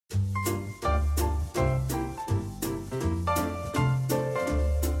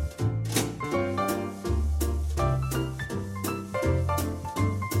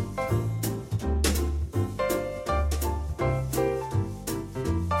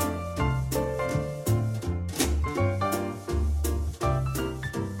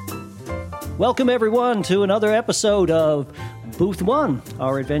Welcome, everyone, to another episode of Booth One,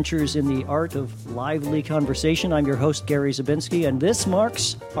 our adventures in the art of lively conversation. I'm your host, Gary Zabinski, and this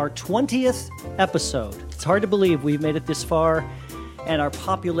marks our 20th episode. It's hard to believe we've made it this far, and our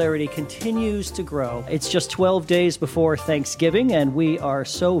popularity continues to grow. It's just 12 days before Thanksgiving, and we are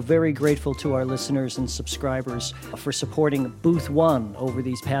so very grateful to our listeners and subscribers for supporting Booth One over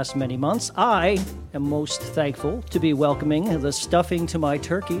these past many months. I am most thankful to be welcoming the stuffing to my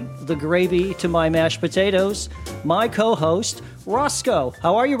turkey, the gravy to my mashed potatoes, my co-host, Roscoe.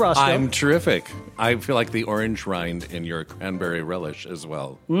 How are you, Roscoe? I'm terrific. I feel like the orange rind in your cranberry relish as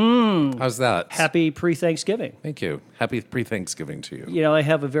well. How's that? Happy pre-Thanksgiving. Thank you. Happy pre-Thanksgiving to you. You know, I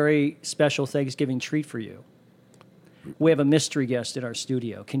have a very special Thanksgiving treat for you. We have a mystery guest in our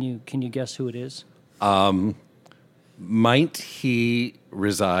studio. Can you guess who it is? Might he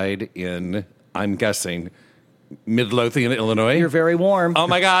reside in, I'm guessing, Midlothian, Illinois? You're very warm. Oh,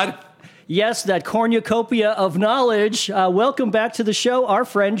 my God. Yes, that cornucopia of knowledge. Welcome back to the show, our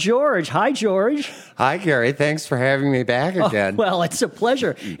friend George. Hi, George. Hi, Gary. Thanks for having me back again. Well, it's a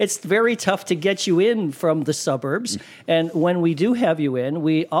pleasure. It's very tough to get you in from the suburbs. And when we do have you in,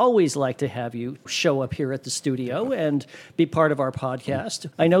 we always like to have you show up here at the studio and be part of our podcast.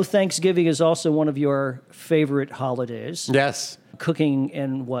 I know Thanksgiving is also one of your favorite holidays. Yes. Cooking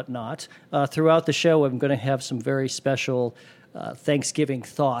and whatnot. Throughout the show, I'm going to have some very special Thanksgiving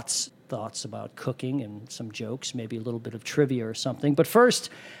thoughts about cooking and some jokes, maybe a little bit of trivia or something. But first,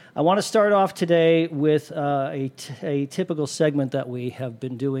 I want to start off today with a typical segment that we have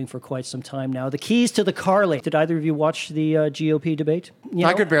been doing for quite some time now, the keys to the Carly. Did either of you watch the GOP debate?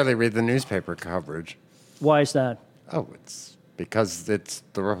 I could barely read the newspaper coverage. Why is that? Oh, it's because it's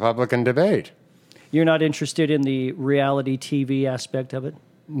the Republican debate. You're not interested in the reality TV aspect of it?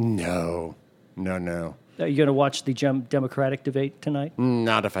 No. Are you going to watch the Democratic debate tonight?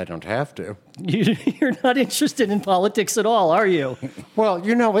 Not if I don't have to. You're not interested in politics at all, are you? Well,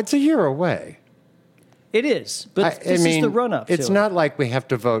 it's a year away. It is, but this is the run-up to it. It's not like we have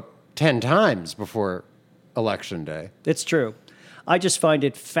to vote 10 times before Election Day. It's true. I just find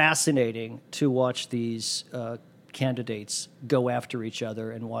it fascinating to watch these candidates go after each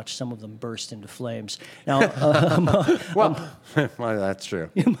other and watch some of them burst into flames. Now, well, that's true.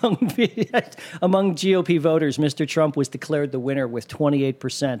 Among GOP voters, Mr. Trump was declared the winner with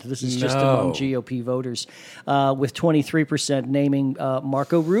 28%. This is just among GOP voters, with 23% naming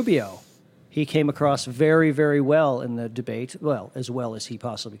Marco Rubio. He came across very, very well in the debate, as well as he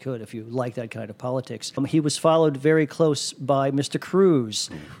possibly could, if you like that kind of politics. He was followed very close by Mr. Cruz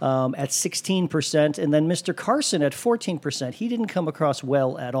at 16%, and then Mr. Carson at 14%. He didn't come across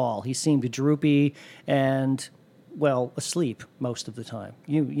well at all. He seemed droopy and, asleep most of the time.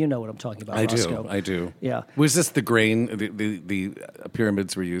 You know what I'm talking about, Roscoe. I do. Yeah. Was this the grain, the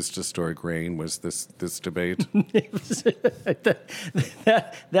pyramids were used to store grain? Was this debate?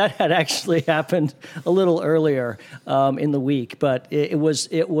 that had actually happened a little earlier in the week, but it was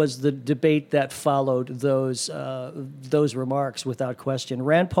the debate that followed those remarks without question.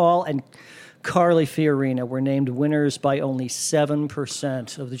 Rand Paul and Carly Fiorina were named winners by only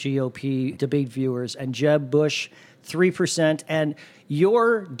 7% of the GOP debate viewers, and Jeb Bush, 3%. And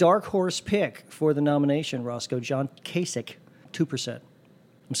your dark horse pick for the nomination, Roscoe, John Kasich, 2%.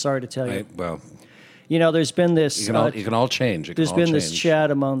 I'm sorry to tell you. There's been this... You can all change. There's been this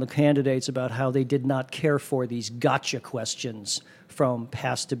chat among the candidates about how they did not care for these gotcha questions from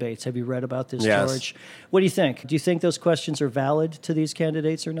past debates. Have you read about this, yes. George? What do you think? Do you think those questions are valid to these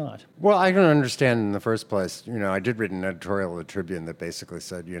candidates or not? Well, I don't understand in the first place. I did read an editorial of the Tribune that basically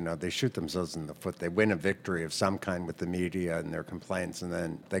said, they shoot themselves in the foot. They win a victory of some kind with the media and their complaints, and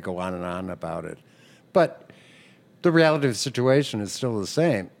then they go on and on about it. But the reality of the situation is still the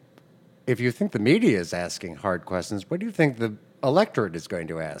same. If you think the media is asking hard questions, what do you think the electorate is going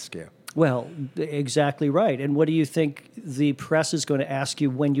to ask you? Well, exactly right. And what do you think the press is going to ask you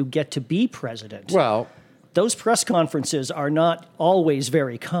when you get to be president? Well, those press conferences are not always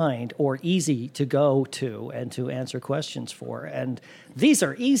very kind or easy to go to and to answer questions for. And these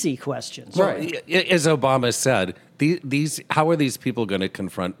are easy questions. Right. As Obama said, how are these people going to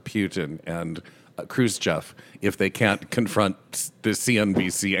confront Putin and Khrushchev if they can't confront the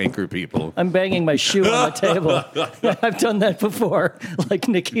CNBC anchor people? I'm banging my shoe on the table. I've done that before, like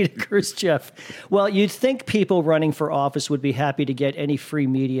Nikita Khrushchev. Well, you'd think people running for office would be happy to get any free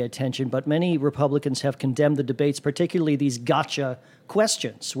media attention, but many Republicans have condemned the debates, particularly these gotcha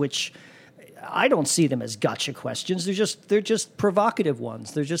questions, which I don't see them as gotcha questions. They're just provocative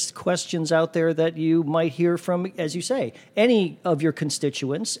ones. They're just questions out there that you might hear from, as you say, any of your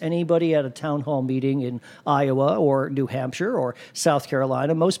constituents, anybody at a town hall meeting in Iowa or New Hampshire or South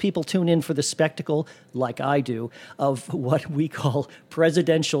Carolina. Most people tune in for the spectacle, like I do, of what we call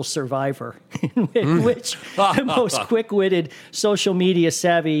presidential survivor, in which the most quick-witted, social media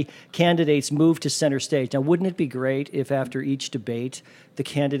savvy candidates move to center stage. Now, wouldn't it be great if after each debate, the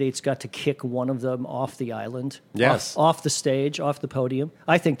candidates got to kick one of them off the island, Yes. off the stage, off the podium?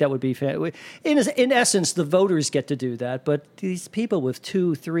 I think that would be in essence, the voters get to do that, but these people with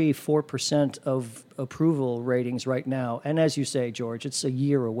 2, 3, 4% of approval ratings right now, and as you say, George, it's a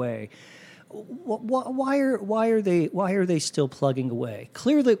year away. Why are they still plugging away?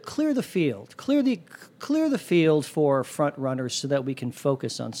 Clear the field. Clear the field for front runners so that we can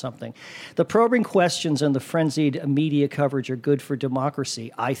focus on something. The probing questions and the frenzied media coverage are good for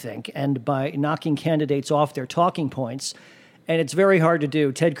democracy, I think, and by knocking candidates off their talking points. And it's very hard to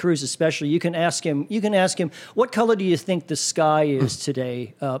do. Ted Cruz, especially, you can ask him, what color do you think the sky is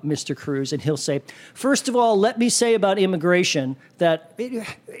today, Mr. Cruz? And he'll say, first of all, let me say about immigration that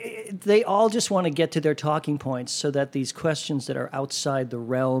they all just want to get to their talking points so that these questions that are outside the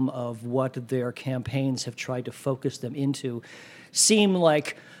realm of what their campaigns have tried to focus them into seem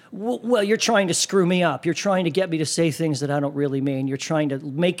like, well, you're trying to screw me up. You're trying to get me to say things that I don't really mean. You're trying to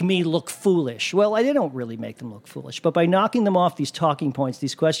make me look foolish. Well, I don't really make them look foolish. But by knocking them off these talking points,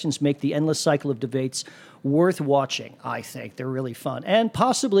 these questions make the endless cycle of debates worth watching, I think. They're really fun and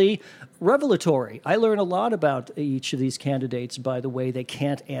possibly revelatory. I learn a lot about each of these candidates by the way they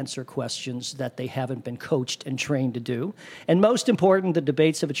can't answer questions that they haven't been coached and trained to do. And most important, the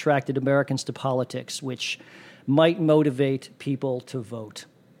debates have attracted Americans to politics, which might motivate people to vote.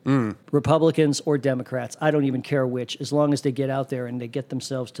 Republicans or Democrats, I don't even care which, as long as they get out there and they get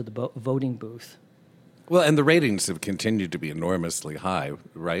themselves to the voting booth. Well, and the ratings have continued to be enormously high,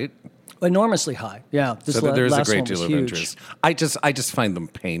 right? Enormously high, yeah. So there's a great deal of interest. I just find them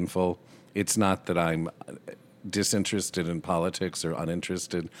painful. It's not that I'm disinterested in politics or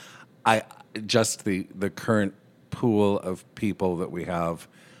uninterested. Just the current pool of people that we have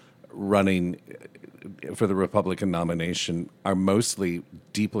running for the Republican nomination are mostly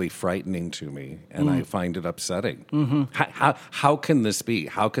deeply frightening to me, and I find it upsetting. Mm-hmm. How can this be?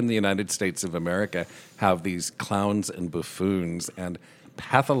 How can the United States of America have these clowns and buffoons and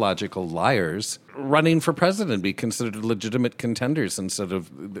pathological liars running for president, be considered legitimate contenders instead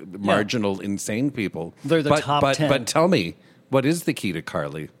of the marginal, insane people? They're the top 10. But tell me, what is the key to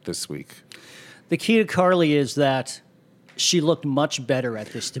Carly this week? The key to Carly is that she looked much better at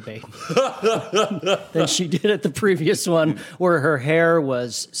this debate than she did at the previous one, where her hair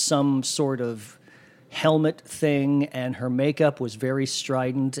was some sort of helmet thing and her makeup was very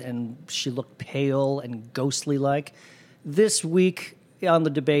strident and she looked pale and ghostly-like. This week on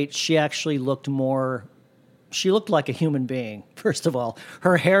the debate, she actually looked like a human being, first of all.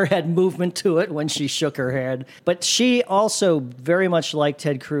 Her hair had movement to it when she shook her head. But she also, very much like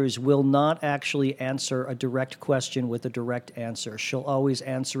Ted Cruz, will not actually answer a direct question with a direct answer. She'll always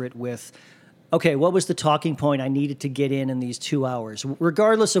answer it with, okay, what was the talking point I needed to get in these 2 hours?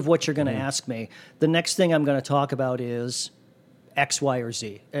 Regardless of what you're going to ask me, the next thing I'm going to talk about is X, Y, or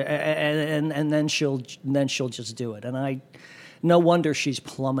Z. And then she'll just do it. And no wonder she's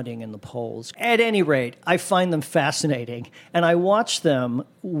plummeting in the polls. At any rate, I find them fascinating, and I watch them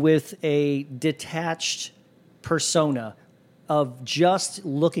with a detached persona of just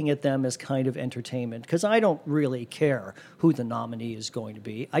looking at them as kind of entertainment, because I don't really care who the nominee is going to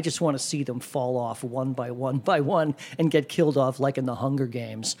be. I just want to see them fall off one by one and get killed off like in the Hunger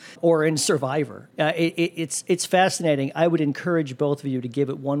Games or in Survivor. It's fascinating. I would encourage both of you to give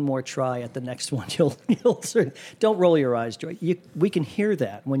it one more try at the next one. You'll don't roll your eyes, Joy. We can hear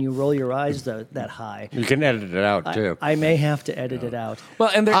that when you roll your eyes that high. You can edit it out, too. I may have to edit it out.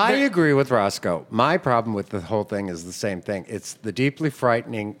 Well, and I agree with Roscoe. My problem with the whole thing is the same thing. It's the deeply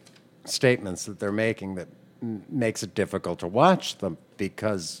frightening statements that they're making that makes it difficult to watch them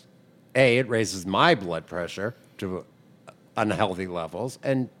because, A, it raises my blood pressure to unhealthy levels,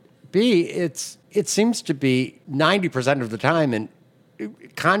 and B, it seems to be 90% of the time and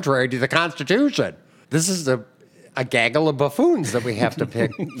contrary to the Constitution. This is a gaggle of buffoons that we have to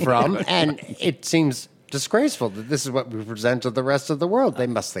pick from, and it seems disgraceful that this is what we present to the rest of the world. They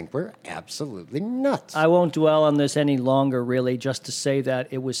must think we're absolutely nuts. I won't dwell on this any longer, really, just to say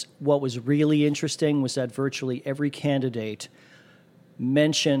that what was really interesting was that virtually every candidate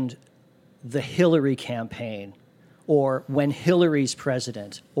mentioned the Hillary campaign or when Hillary's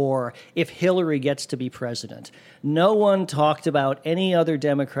president, or if Hillary gets to be president. No one talked about any other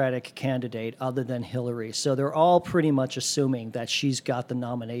Democratic candidate other than Hillary. So they're all pretty much assuming that she's got the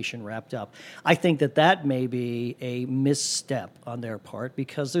nomination wrapped up. I think that may be a misstep on their part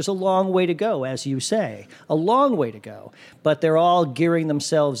because there's a long way to go, as you say, a long way to go. But they're all gearing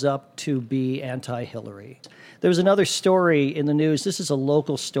themselves up to be anti-Hillary. There was another story in the news. This is a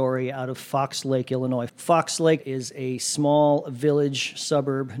local story out of Fox Lake, Illinois. Fox Lake is a small village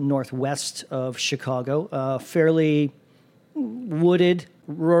suburb northwest of Chicago, fairly wooded,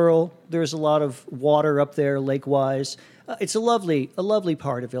 rural. There's a lot of water up there, lake-wise. It's a lovely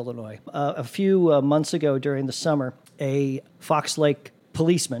part of Illinois. A few months ago during the summer, a Fox Lake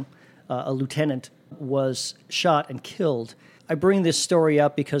policeman, a lieutenant, was shot and killed. I bring this story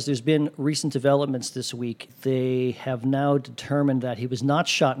up because there's been recent developments this week. They have now determined that he was not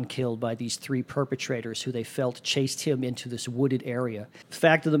shot and killed by these three perpetrators who they felt chased him into this wooded area. The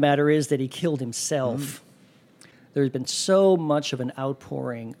fact of the matter is that he killed himself. There's been so much of an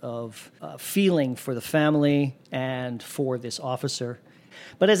outpouring of feeling for the family and for this officer.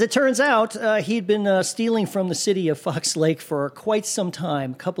 But as it turns out, he'd been stealing from the city of Fox Lake for quite some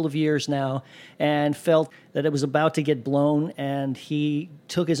time, a couple of years now, and felt that it was about to get blown, and he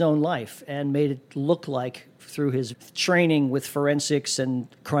took his own life and made it look like, through his training with forensics and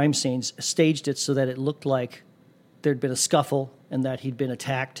crime scenes, staged it so that it looked like there'd been a scuffle and that he'd been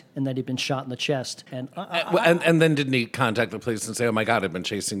attacked and that he'd been shot in the chest. And then didn't he contact the police and say, oh, my God, I've been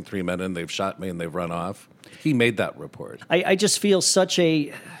chasing three men and they've shot me and they've run off? He made that report. I just feel such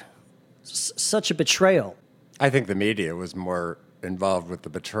a betrayal. I think the media was more involved with the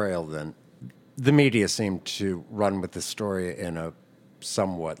betrayal than... The media seemed to run with the story in a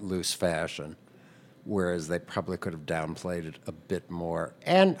somewhat loose fashion, whereas they probably could have downplayed it a bit more.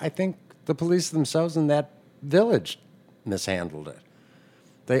 And I think the police themselves in that village mishandled it.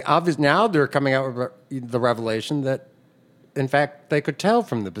 Now they're coming out with the revelation that, in fact, they could tell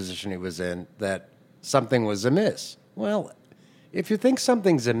from the position he was in that something was amiss. Well, if you think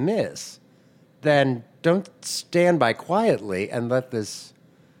something's amiss, then don't stand by quietly and let this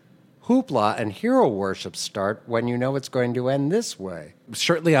hoopla and hero worship start when you know it's going to end this way.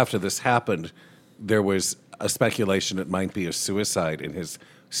 Shortly after this happened, there was a speculation it might be a suicide, and his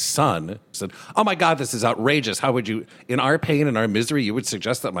son said, oh my God, this is outrageous. How would you, in our pain and our misery, you would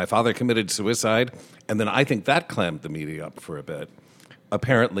suggest that my father committed suicide? And then I think that clammed the media up for a bit.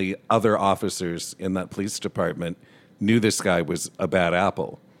 Apparently, other officers in that police department knew this guy was a bad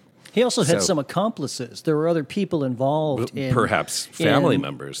apple. He also had some accomplices. There were other people involved in... Perhaps family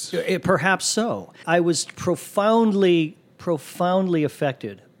members. Perhaps so. I was profoundly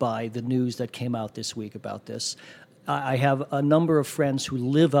affected by the news that came out this week about this. I have a number of friends who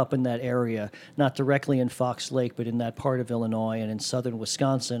live up in that area, not directly in Fox Lake, but in that part of Illinois and in southern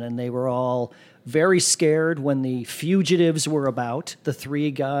Wisconsin, and they were all very scared when the fugitives were about, the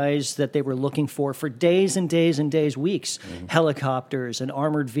three guys that they were looking for days and days and days, weeks, helicopters and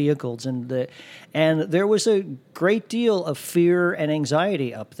armored vehicles. And there was a great deal of fear and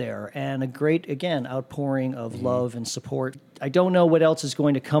anxiety up there, and a great, again, outpouring of love and support. I don't know what else is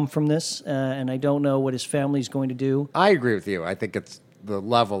going to come from this, and I don't know what his family is going to do. I agree with you. I think it's the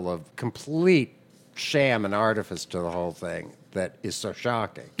level of complete sham and artifice to the whole thing that is so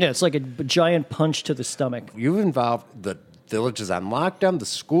shocking. Yeah, it's like a giant punch to the stomach. You've involved the villages on lockdown, the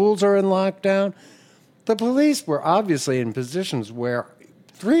schools are in lockdown. The police were obviously in positions where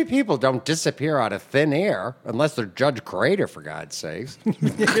three people don't disappear out of thin air, unless they're Judge Crater, for God's sakes.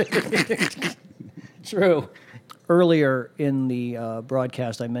 True. Earlier in the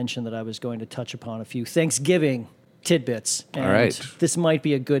broadcast, I mentioned that I was going to touch upon a few Thanksgiving tidbits. And all right. This might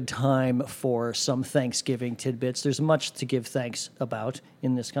be a good time for some Thanksgiving tidbits. There's much to give thanks about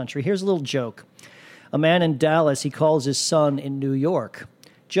in this country. Here's a little joke. A man in Dallas, he calls his son in New York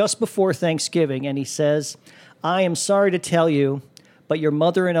just before Thanksgiving, and he says, I am sorry to tell you, but your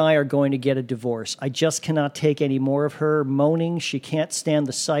mother and I are going to get a divorce. I just cannot take any more of her moaning. She can't stand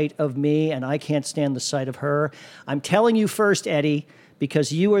the sight of me, and I can't stand the sight of her. I'm telling you first, Eddie,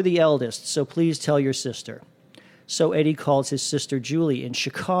 because you are the eldest, so please tell your sister. So Eddie calls his sister Julie in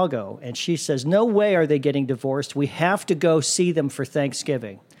Chicago, and she says, no way are they getting divorced. We have to go see them for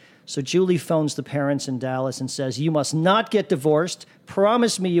Thanksgiving. So Julie phones the parents in Dallas and says, you must not get divorced.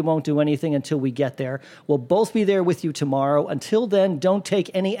 Promise me you won't do anything until we get there. We'll both be there with you tomorrow. Until then, don't take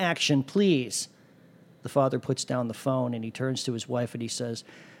any action, please. The father puts down the phone, and he turns to his wife, and he says,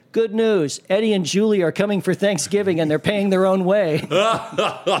 good news. Eddie and Julie are coming for Thanksgiving, and they're paying their own way.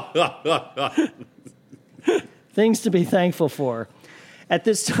 Things to be thankful for. At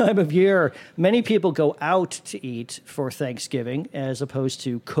this time of year, many people go out to eat for Thanksgiving as opposed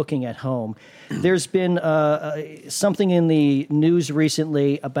to cooking at home. There's been something in the news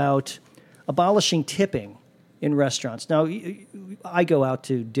recently about abolishing tipping in restaurants. Now, I go out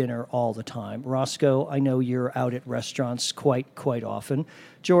to dinner all the time. Roscoe, I know you're out at restaurants quite often.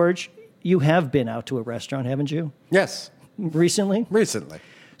 George, you have been out to a restaurant, haven't you? Yes. Recently? Recently.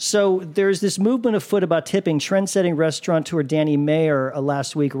 So there's this movement afoot about tipping. Trend-setting restaurateur Danny Mayer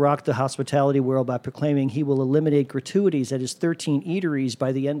last week rocked the hospitality world by proclaiming he will eliminate gratuities at his 13 eateries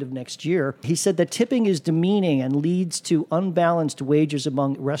by the end of next year. He said that tipping is demeaning and leads to unbalanced wages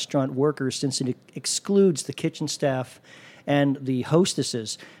among restaurant workers since it excludes the kitchen staff and the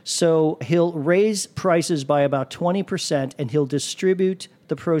hostesses. So he'll raise prices by about 20% and he'll distribute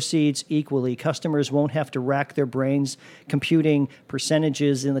the proceeds equally. Customers won't have to rack their brains computing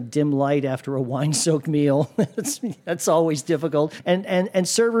percentages in the dim light after a wine-soaked meal. That's always difficult. And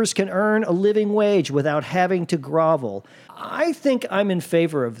servers can earn a living wage without having to grovel. I think I'm in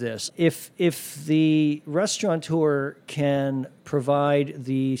favor of this. If the restaurateur can provide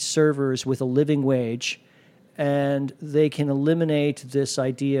the servers with a living wage, and they can eliminate this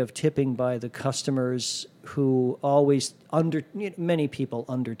idea of tipping by the customers who always many people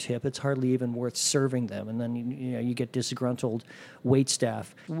undertip. It's hardly even worth serving them, and then you get disgruntled wait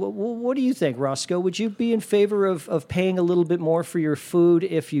staff. What do you think, Roscoe? Would you be in favor of paying a little bit more for your food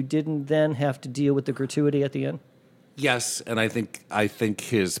if you didn't then have to deal with the gratuity at the end? Yes, and I think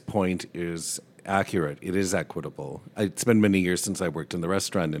his point is accurate. It is equitable. It's been many years since I worked in the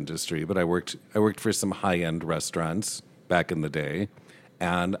restaurant industry, but I worked for some high-end restaurants back in the day,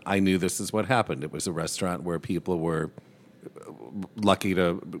 and I knew this is what happened. It was a restaurant where people were lucky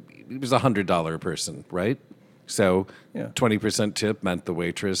to. It was $100 a person, right? So 20% tip meant the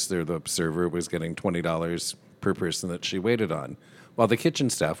waitress or the server was getting $20 per person that she waited on, while the kitchen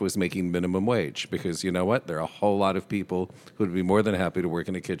staff was making minimum wage, because you know what? There are a whole lot of people who would be more than happy to work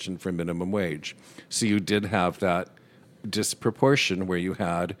in a kitchen for minimum wage. So you did have that disproportion where you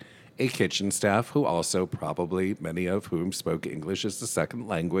had a kitchen staff who also probably, many of whom spoke English as a second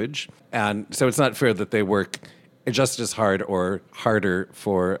language. And so it's not fair that they work just as hard or harder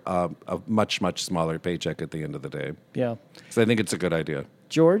for a much, much smaller paycheck at the end of the day. Yeah. So I think it's a good idea.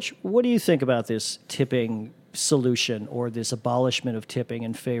 George, what do you think about this tipping solution or this abolishment of tipping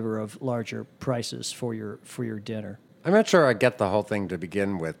in favor of larger prices for your dinner? I'm not sure I get the whole thing to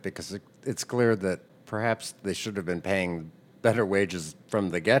begin with, because it's clear that perhaps they should have been paying better wages from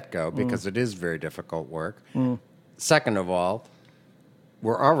the get-go, because it is very difficult work. Second of all,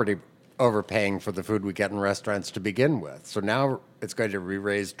 we're already overpaying for the food we get in restaurants to begin with. So now it's going to be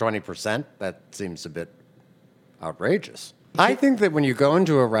raised 20%. That seems a bit outrageous. I think that when you go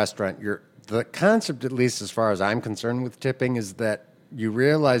into a restaurant, the concept, at least as far as I'm concerned with tipping, is that you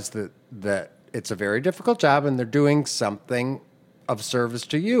realize that it's a very difficult job and they're doing something of service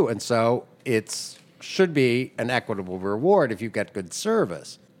to you. And so it should be an equitable reward if you get good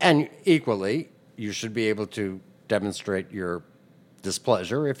service. And equally, you should be able to demonstrate your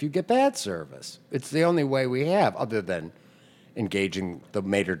displeasure if you get bad service. It's the only way we have, other than engaging the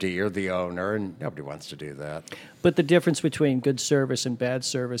maitre d' or the owner, and nobody wants to do that. But the difference between good service and bad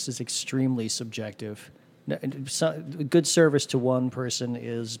service is extremely subjective. Good service to one person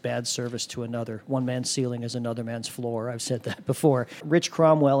is bad service to another. One man's ceiling is another man's floor. I've said that before. Rich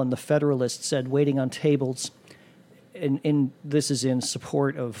Cromwell in The Federalist said, waiting on tables, and this is in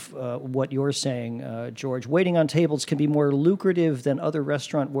support of what you're saying, George, waiting on tables can be more lucrative than other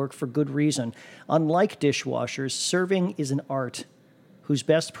restaurant work for good reason. Unlike dishwashers, serving is an art whose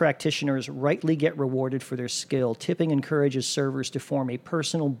best practitioners rightly get rewarded for their skill. Tipping encourages servers to form a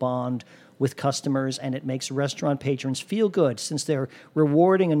personal bond with customers, and it makes restaurant patrons feel good since they're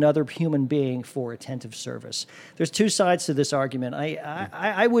rewarding another human being for attentive service. There's two sides to this argument.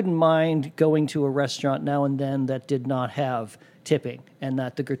 I wouldn't mind going to a restaurant now and then that did not have tipping and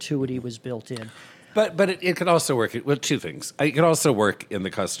that the gratuity was built in. But it could also work. Well, two things. It could also work in the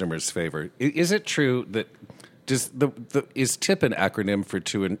customer's favor. Is it true that is TIP an acronym for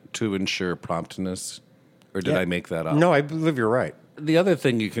to ensure promptness, or did I make that up? No, I believe you're right. The other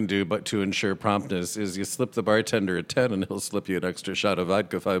thing you can do, but to ensure promptness, is you slip the bartender a 10 and he'll slip you an extra shot of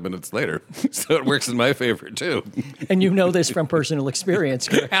vodka 5 minutes later. So it works in my favor, too. And you know this from personal experience.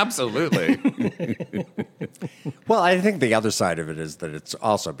 Absolutely. Well, I think the other side of it is that it's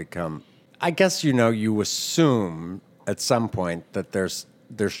also become, I guess, you assume at some point that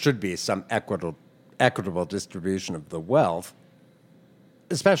there should be some equitable distribution of the wealth,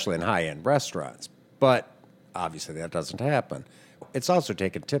 especially in high-end restaurants. But obviously that doesn't happen. It's also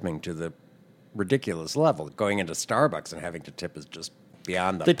taken tipping to the ridiculous level. Going into Starbucks and having to tip is just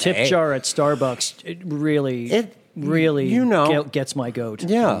beyond The tip jar at Starbucks, it really gets my goat.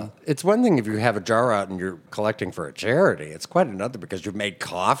 Yeah. It's one thing if you have a jar out and you're collecting for a charity. It's quite another because you've made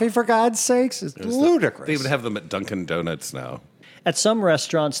coffee, for God's sakes. It's ludicrous. They even have them at Dunkin' Donuts now. At some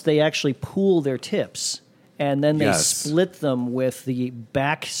restaurants, they actually pool their tips, and then they split them with the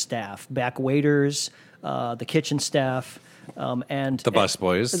back staff, back waiters, the kitchen staff, and the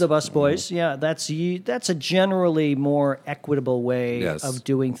busboys. The busboys, yeah. That's a generally more equitable way of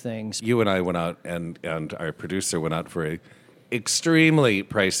doing things. You and I went out, and our producer went out for a extremely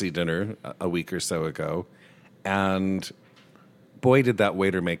pricey dinner a week or so ago, and boy, did that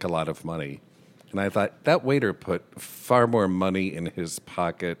waiter make a lot of money. And I thought, that waiter put far more money in his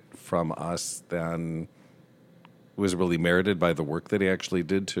pocket from us than was really merited by the work that he actually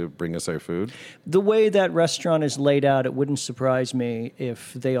did to bring us our food. The way that restaurant is laid out, it wouldn't surprise me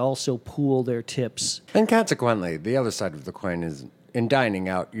if they also pool their tips. And consequently, the other side of the coin is in dining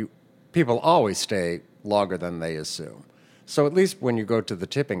out, people always stay longer than they assume. So at least when you go to the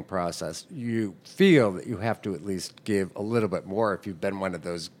tipping process, you feel that you have to at least give a little bit more if you've been one of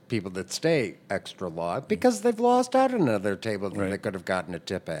those people that stay extra long because they've lost out on another table that they could have gotten a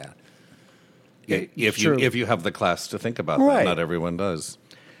tip at. If you have the class to think about that, not everyone does.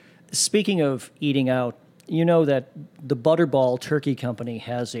 Speaking of eating out, you know that the Butterball Turkey Company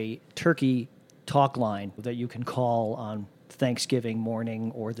has a turkey talk line that you can call on Thanksgiving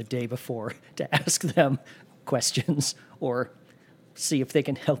morning or the day before to ask them questions or see if they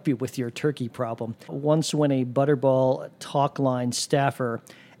can help you with your turkey problem. Once when a Butterball talk line staffer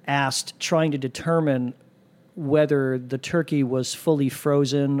asked, trying to determine whether the turkey was fully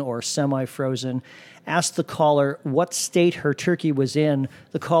frozen or semi-frozen, asked the caller what state her turkey was in.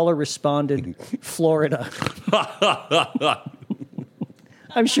 The caller responded, Florida.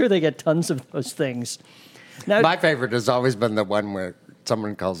 I'm sure they get tons of those things. Now, my favorite has always been the one where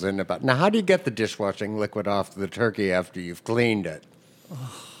someone calls in about, now how do you get the dishwashing liquid off the turkey after you've cleaned it?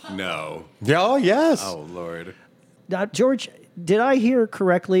 No. Oh, yes. Oh, Lord. Now, George, did I hear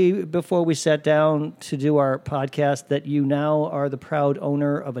correctly before we sat down to do our podcast that you now are the proud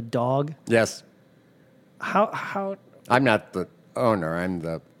owner of a dog? Yes. How? I'm not the owner. I'm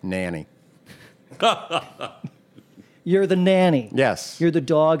the nanny. You're the nanny. Yes. You're the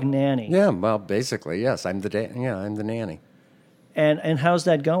dog nanny. Yeah, well, basically, yes. I'm the nanny. And how's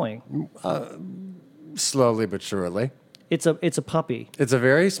that going? Slowly but surely. It's a puppy. It's a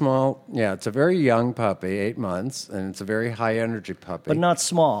very small, it's a very young puppy, 8 months, and it's a very high energy puppy. But not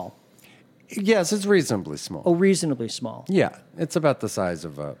small. Yes, it's reasonably small. Oh, reasonably small. Yeah, it's about the size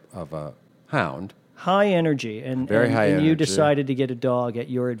of a hound. High energy, and very high energy. And you decided to get a dog at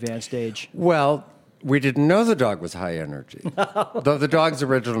your advanced age. Well, we didn't know the dog was high energy. Though the dog's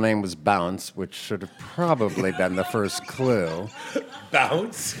original name was Bounce, which should have probably been the first clue.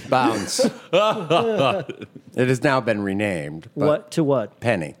 Bounce? Bounce. It has now been renamed. What to what?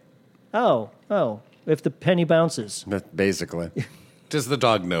 Penny. Oh. If the penny bounces. Basically. Does the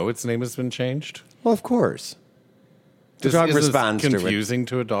dog know its name has been changed? Well, of course. The dog responds to it. Confusing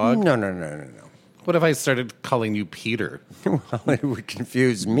to a dog? No. What if I started calling you Peter? Well, it would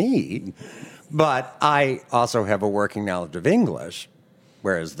confuse me. But I also have a working knowledge of English,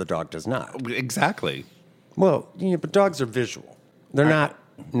 whereas the dog does not. Exactly. Well, but dogs are visual. They're not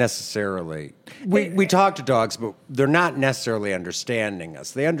necessarily... We talk to dogs, but they're not necessarily understanding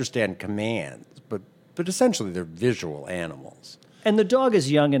us. They understand commands, but essentially they're visual animals. And the dog is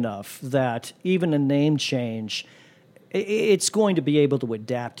young enough that even a name change, it's going to be able to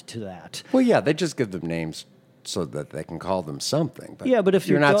adapt to that. Well, yeah, they just give them names so that they can call them something. But yeah, but if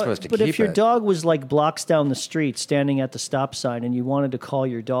you're not supposed to keep it. But if your dog was like blocks down the street, standing at the stop sign, and you wanted to call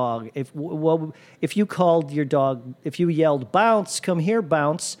your dog, if you called your dog, if you yelled "Bounce, come here,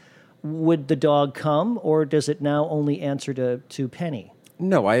 Bounce," would the dog come, or does it now only answer to Penny?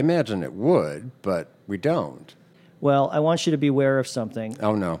 No, I imagine it would, but we don't. Well, I want you to be aware of something.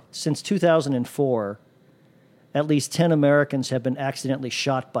 Oh no! Since 2004, at least 10 Americans have been accidentally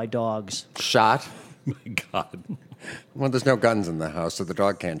shot by dogs. Shot? My God. Well, there's no guns in the house, so the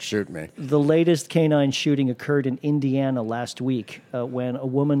dog can't shoot me. The latest canine shooting occurred in Indiana last week when a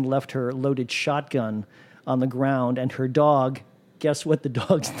woman left her loaded shotgun on the ground, and her dog, guess what the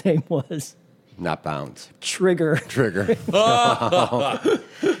dog's name was? Not Bounce. Trigger. Trigger.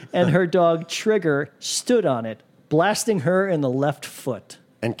 And her dog, Trigger, stood on it, blasting her in the left foot.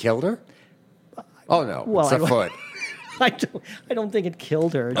 And killed her? Oh, no. Well, it's a foot. I don't think it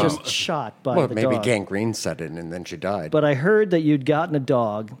killed her. Just shot by the dog. Well, maybe gangrene set in and then she died. But I heard that you'd gotten a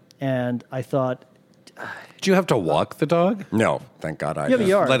dog, and I thought, Do you have to walk the dog? No, thank God I You have a don't.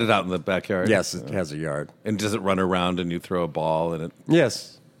 yard. Let it out in the backyard? Yes, it has a yard. And does it run around and you throw a ball and it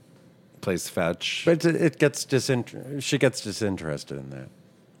Yes, plays fetch? but it gets she gets disinterested in that.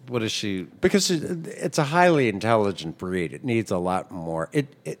 What is she? Because it's a highly intelligent breed. It needs a lot more.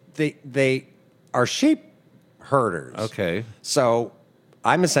 They are sheep herders. Okay. So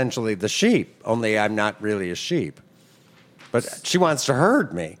I'm essentially the sheep, only I'm not really a sheep. But she wants to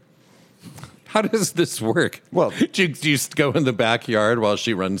herd me. How does this work? Well- do you go in the backyard while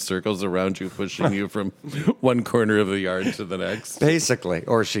she runs circles around you, pushing you from one corner of the yard to the next? Basically,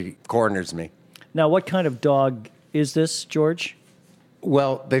 or she corners me. Now, what kind of dog is this, George?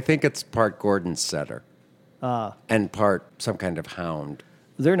 Well, they think it's part Gordon Setter and part some kind of hound.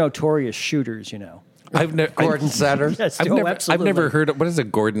 They're notorious shooters, you know. I've never Gordon Setter? Yes, I've absolutely. never heard of what is a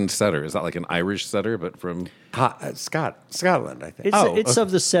Gordon Setter? Is that like an Irish setter, but from Scotland, I think. It's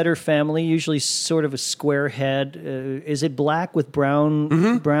of the setter family, usually sort of a square head. Is it black with brown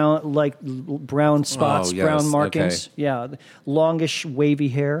spots, Oh, yes, brown markings? okay. Yeah, longish, wavy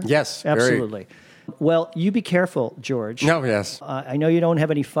hair. Yes, very. absolutely. Well, you be careful, George. No, yes. I know you don't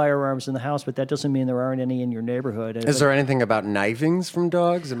have any firearms in the house, but that doesn't mean there aren't any in your neighborhood. Is there anything about knifings from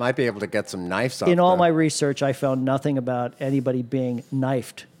dogs? It might be able to get some knives off In all them. my research, I found nothing about anybody being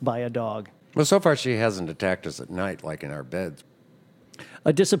knifed by a dog. Well, so far she hasn't attacked us at night like in our beds.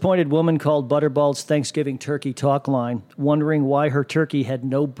 A disappointed woman called Butterball's Thanksgiving turkey talk line, wondering why her turkey had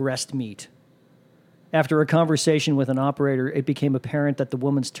no breast meat. After a conversation with an operator, it became apparent that the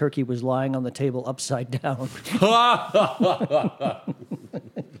woman's turkey was lying on the table upside down.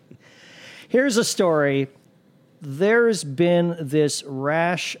 Here's a story. There's been this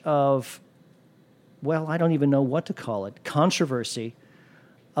rash of, well, I don't even know what to call it, controversy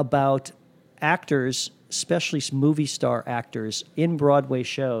about actors, especially movie star actors in Broadway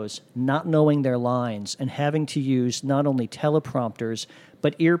shows, not knowing their lines and having to use not only teleprompters,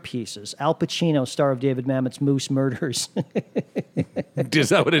 but earpieces. Al Pacino, star of David Mamet's Moose Murders. Is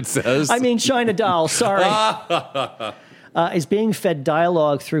that what it says? I mean, China Doll, sorry. Is being fed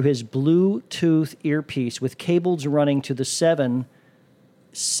dialogue through his Bluetooth earpiece with cables running to the seven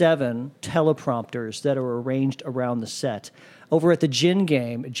teleprompters that are arranged around the set. Over at the Gin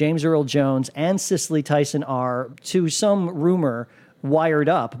Game, James Earl Jones and Cicely Tyson are, to some rumor, wired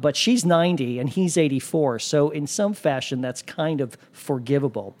up, but she's 90 and he's 84, so in some fashion that's kind of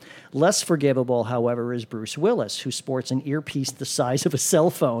forgivable. Less forgivable, however, is Bruce Willis, who sports an earpiece the size of a cell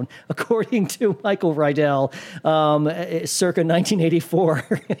phone, according to Michael Rydell, circa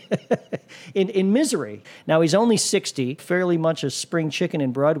 1984, in Misery. Now, he's only 60, fairly much a spring chicken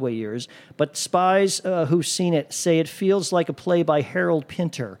in Broadway years, but spies who've seen it say it feels like a play by Harold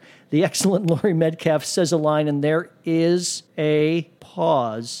Pinter. The excellent Laurie Metcalf says a line, and there is a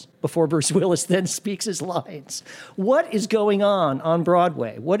pause before Bruce Willis then speaks his lines. What is going on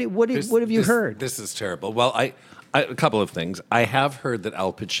Broadway? What have you heard? This is terrible. Well, I a couple of things. I have heard that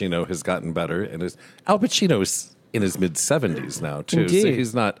Al Pacino has gotten better, and Al Pacino is in his mid-70s now, too, Indeed. so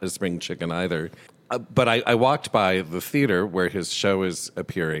he's not a spring chicken either. But I walked by the theater where his show is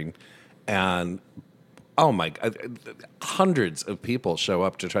appearing, and oh my God, hundreds of people show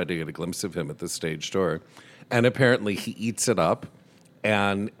up to try to get a glimpse of him at the stage door. And apparently he eats it up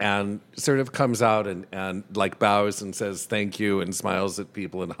and sort of comes out and like bows and says thank you and smiles at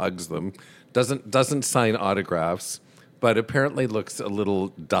people and hugs them. Doesn't sign autographs, but apparently looks a little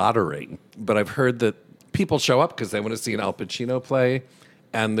doddering. But I've heard that people show up because they want to see an Al Pacino play,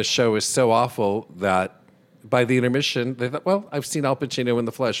 and the show is so awful that by the intermission, they thought, well, I've seen Al Pacino in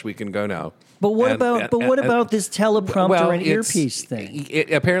the flesh. We can go now. But what about this teleprompter and it's- earpiece thing?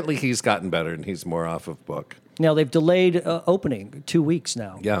 Apparently, he's gotten better and he's more off of book. Now, they've delayed opening 2 weeks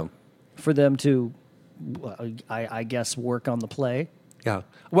now Yeah. for them to, I guess, work on the play. Yeah.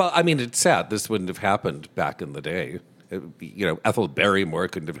 Well, I mean, it's sad. This wouldn't have happened back in the day. Ethel Barrymore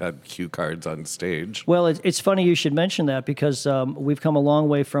couldn't have had cue cards on stage. Well, it's funny you should mention that because we've come a long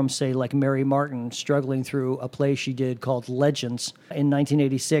way from, say, like Mary Martin struggling through a play she did called Legends in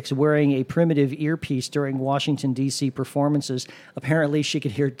 1986, wearing a primitive earpiece during Washington, D.C. performances. Apparently, she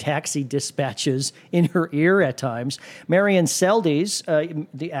could hear taxi dispatches in her ear at times. Marion Seldes,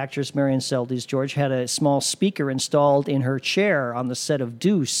 the actress Marion Seldes, George, had a small speaker installed in her chair on the set of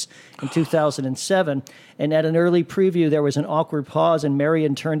Deuce in 2007. And at an early preview, there was an awkward pause, and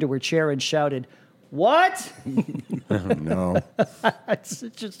Marion turned to her chair and shouted, "What?" No. It's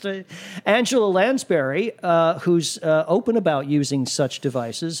just Angela Lansbury, who's open about using such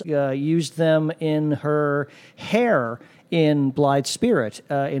devices, used them in her hair in Blithe Spirit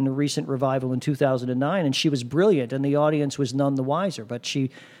in the recent revival in 2009, and she was brilliant, and the audience was none the wiser. But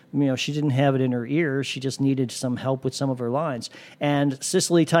she didn't have it in her ear. She just needed some help with some of her lines. And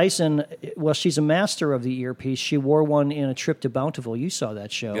Cicely Tyson, well, she's a master of the earpiece. She wore one in A Trip to Bountiful. You saw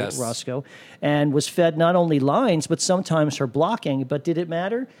that show, yes. Roscoe. And was fed not only lines, but sometimes her blocking. But did it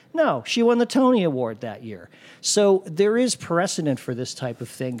matter? No. She won the Tony Award that year. So there is precedent for this type of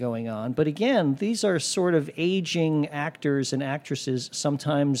thing going on. But again, these are sort of aging actors and actresses,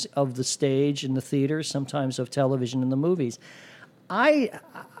 sometimes of the stage and the theater, sometimes of television and the movies. I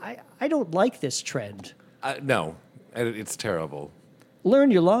don't like this trend. No, it's terrible.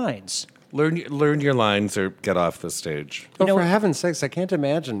 Learn your lines. Learn your lines or get off the stage. Oh, for heaven's sakes, I can't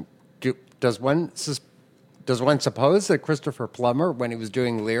imagine. Does one suppose that Christopher Plummer, when he was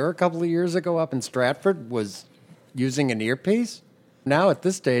doing Lear a couple of years ago up in Stratford, was using an earpiece? Now at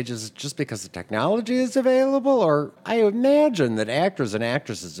this stage, is it just because the technology is available? Or I imagine that actors and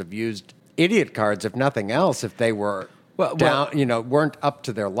actresses have used idiot cards, if nothing else, if they were... weren't up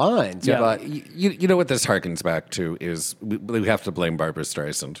to their lines. Yeah. But You know what this harkens back to is we have to blame Barbra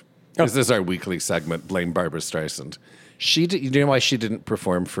Streisand. This is our weekly segment, Blame Barbra Streisand. You know why she didn't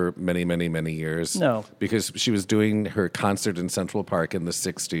perform for many, many, many years? No. Because she was doing her concert in Central Park in the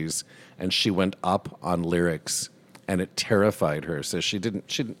 60s, and she went up on lyrics, and it terrified her. So she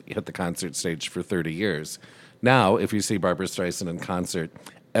didn't hit the concert stage for 30 years. Now, if you see Barbra Streisand in concert,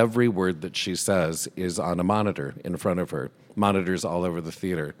 every word that she says is on a monitor in front of her, monitors all over the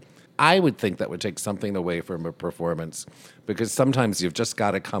theater. I would think that would take something away from a performance, because sometimes you've just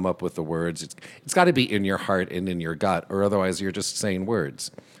got to come up with the words. It's got to be in your heart and in your gut, or otherwise you're just saying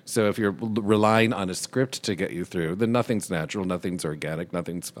words. So if you're relying on a script to get you through, then nothing's natural, nothing's organic,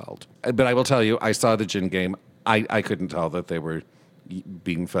 nothing's felt. But I will tell you, I saw the Gin Game. I couldn't tell that they were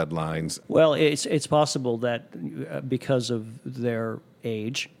being fed lines. Well, it's possible that because of their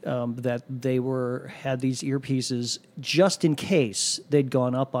age, that they had these earpieces just in case they'd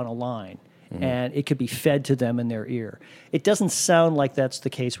gone up on a line, and it could be fed to them in their ear. It doesn't sound like that's the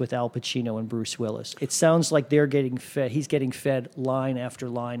case with Al Pacino and Bruce Willis. It sounds like they're getting fed. He's getting fed line after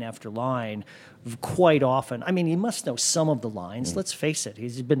line after line quite often. I mean, he must know some of the lines. Let's face it.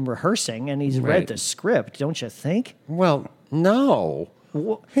 He's been rehearsing, and he's read the script, don't you think? well, no.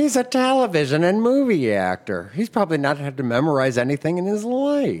 He's a television and movie actor. He's probably not had to memorize anything in his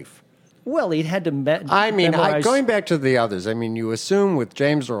life. Well, he'd had to memorize... going back to the others, you assume with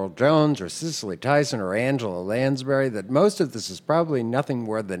James Earl Jones or Cicely Tyson or Angela Lansbury that most of this is probably nothing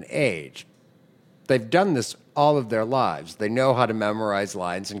more than age. They've done this all of their lives. They know how to memorize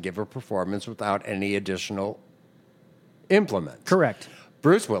lines and give a performance without any additional implements. Correct.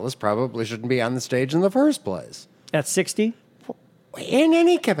 Bruce Willis probably shouldn't be on the stage in the first place. At 60? In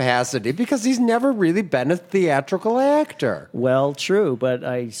any capacity, because he's never really been a theatrical actor. Well, true, but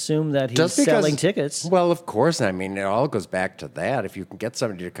I assume that he's selling tickets. Well, of course. It all goes back to that. If you can get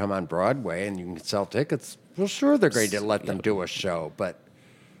somebody to come on Broadway and you can sell tickets, well, sure, they're going to let them do a show, but...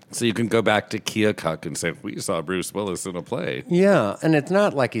 So you can go back to Keokuk and say, we saw Bruce Willis in a play. Yeah, and it's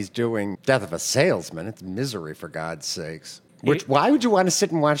not like he's doing Death of a Salesman. It's Misery, for God's sakes. Why would you want to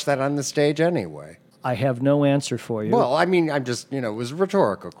sit and watch that on the stage anyway? I have no answer for you. Well, I'm just, it was a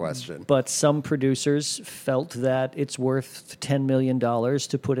rhetorical question. But some producers felt that it's worth $10 million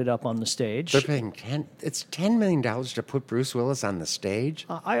to put it up on the stage. They're paying it's $10 million to put Bruce Willis on the stage?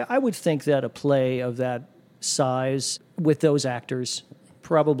 I would think that a play of that size with those actors,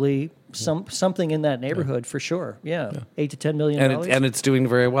 probably something in that neighborhood for sure. Yeah. $8 to $10 million. And it's doing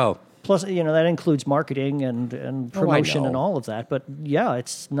very well. Plus, that includes marketing and promotion and all of that. But yeah,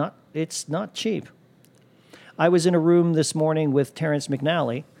 it's not cheap. I was in a room this morning with Terrence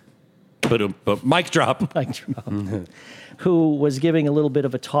McNally. But mic drop. Who was giving a little bit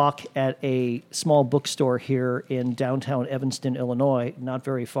of a talk at a small bookstore here in downtown Evanston, Illinois, not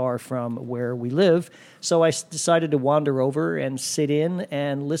very far from where we live. So I decided to wander over and sit in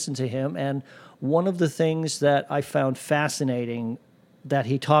and listen to him. And one of the things that I found fascinating that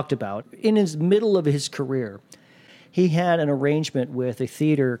he talked about, in his middle of his career, he had an arrangement with a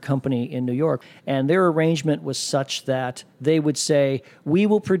theater company in New York, and their arrangement was such that they would say, we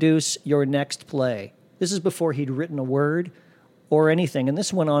will produce your next play. This is before he'd written a word or anything, and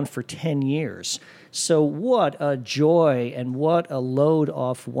this went on for 10 years. So what a joy and what a load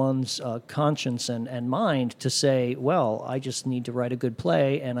off one's conscience and mind to say, well, I just need to write a good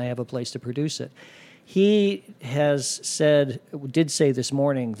play, and I have a place to produce it. He did say this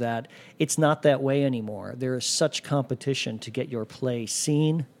morning that it's not that way anymore. There is such competition to get your play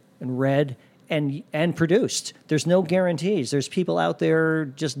seen and read and produced. There's no guarantees. There's people out there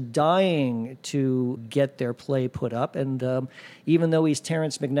just dying to get their play put up. And even though he's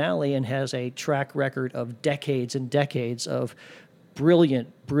Terrence McNally and has a track record of decades and decades of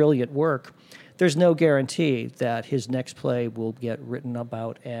brilliant work, there's no guarantee that his next play will get written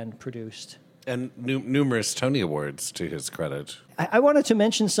about and produced. And numerous Tony Awards to his credit. I wanted to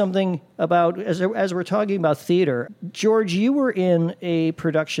mention something about, as we're talking about theater, George, you were in a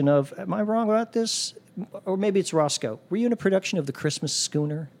production of, am I wrong about this? Or maybe it's Roscoe. Were you in a production of The Christmas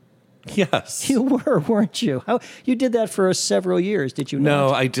Schooner? Yes. You were, weren't you? You did that for several years, did you not? No,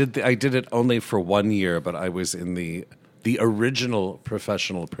 I did it only for 1 year, but I was in the original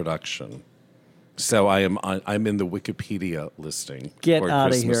professional production. So I'm in the Wikipedia listing. Get for out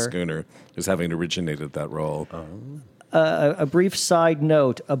of Christmas here. Schooner as having originated that role. A brief side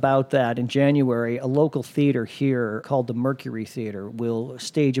note about that. In January, a local theater here called the Mercury Theater will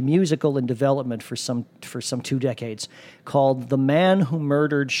stage a musical in development for some 2 decades called The Man Who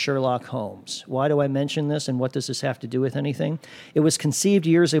Murdered Sherlock Holmes. Why do I mention this, and what does this have to do with anything? It was conceived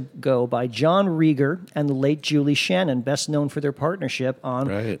years ago by John Rieger and the late Julie Shannon, best known for their partnership on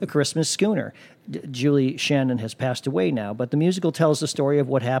The Christmas Schooner. Julie Shannon has passed away now, but the musical tells the story of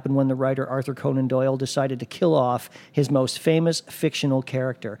what happened when the writer Arthur Conan Doyle decided to kill off his most famous fictional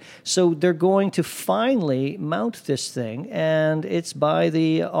character. So they're going to finally mount this thing, and it's by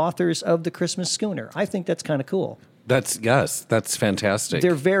the authors of The Christmas Schooner. I think that's kind of cool. That's fantastic.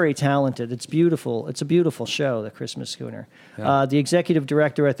 They're very talented. It's beautiful. It's a beautiful show, The Christmas Schooner. Yeah. The executive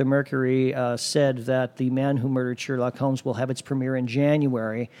director at the Mercury said that The Man Who Murdered Sherlock Holmes will have its premiere in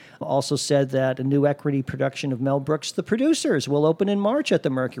January. Also said that a new equity production of Mel Brooks' The Producers will open in March at the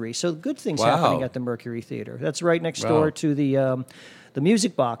Mercury. So good things happening at the Mercury Theater. That's right next door to the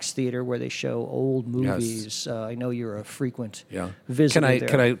Music Box Theater, where they show old movies. Yes. I know you're a frequent visitor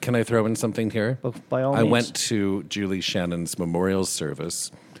there. Can I throw in something here? By all means. I went to Julie Shannon's memorial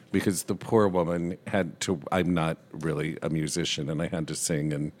service because the poor woman had to. I'm not really a musician, and I had to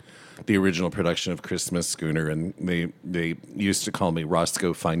sing in the original production of Christmas Schooner, and they used to call me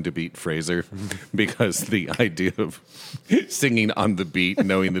Roscoe Find a Beat Fraser because the idea of singing on the beat,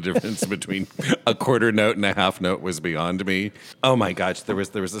 knowing the difference between a quarter note and a half note was beyond me. Oh my gosh, there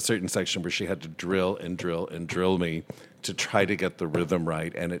was a certain section where she had to drill and drill and drill me to try to get the rhythm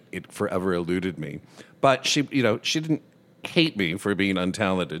right, and it forever eluded me. But she didn't hate me for being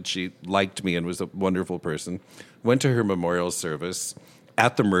untalented. She liked me and was a wonderful person. Went to her memorial service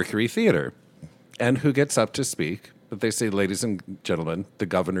at the Mercury Theater. And who gets up to speak? But they say, ladies and gentlemen, the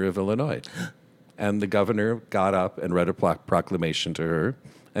governor of Illinois. And the governor got up and read a proclamation to her,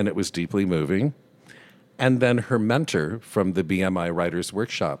 and it was deeply moving. And then her mentor from the BMI Writers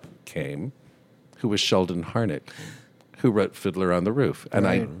Workshop came, who was Sheldon Harnick, who wrote Fiddler on the Roof. And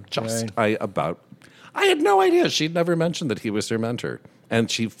I had no idea. She'd never mentioned that he was her mentor.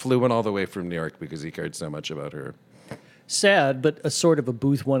 And she flew in all the way from New York because he cared so much about her. Sad, but a sort of a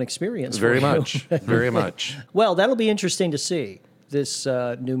Booth One experience. Very much. Very much. Well, that'll be interesting to see, this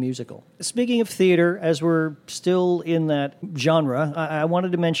new musical. Speaking of theater, as we're still in that genre, I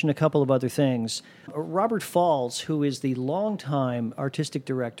wanted to mention a couple of other things. Robert Falls, who is the longtime artistic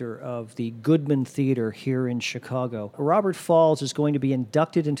director of the Goodman Theater here in Chicago. Robert Falls is going to be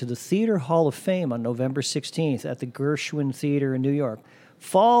inducted into the Theater Hall of Fame on November 16th at the Gershwin Theater in New York.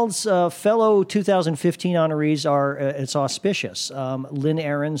 Falls' fellow 2015 honorees are, it's auspicious, Lynn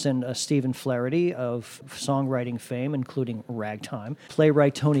Ahrens and Stephen Flaherty of songwriting fame, including Ragtime,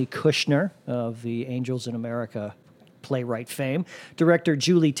 playwright Tony Kushner of the Angels in America playwright fame, director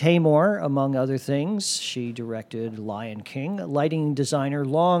Julie Taymor, among other things. She directed Lion King,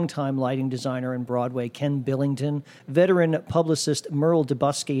 longtime lighting designer and Broadway Ken Billington, veteran publicist Merle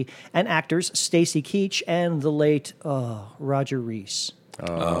Dubusky, and actors Stacy Keach and the late Roger Rees.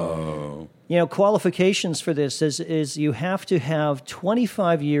 Oh. Qualifications for this is you have to have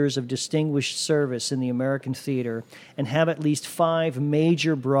 25 years of distinguished service in the American theater and have at least 5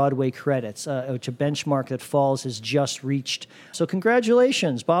 major Broadway credits, which a benchmark that Falls has just reached. So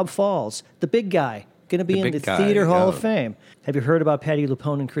congratulations, Bob Falls, the big guy, going to be in the Theater Hall of Fame. Have you heard about Patti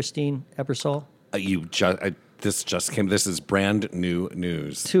LuPone and Christine Ebersole? This is brand new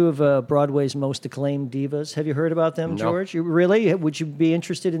news. 2 of Broadway's most acclaimed divas. Have you heard about them, George? Really? Would you be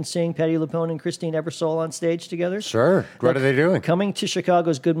interested in seeing Patti LuPone and Christine Ebersole on stage together? Sure. What are they doing? Coming to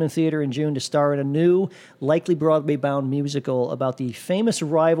Chicago's Goodman Theater in June to star in a new, likely Broadway-bound musical about the famous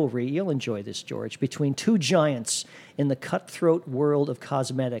rivalry, you'll enjoy this, George, between 2 giants in the cutthroat world of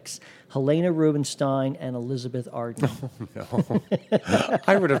cosmetics, Helena Rubinstein and Elizabeth Arden. No.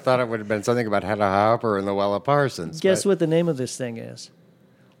 I would have thought it would have been something about Hedda Hopper and Luella Parsons. Guess what the name of this thing is?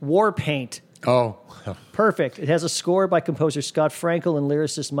 War Paint. Oh. Perfect. It has a score by composer Scott Frankel and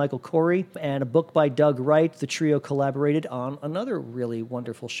lyricist Michael Corey, and a book by Doug Wright. The trio collaborated on another really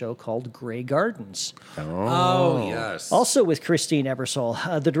wonderful show called Grey Gardens. Oh, yes. Also with Christine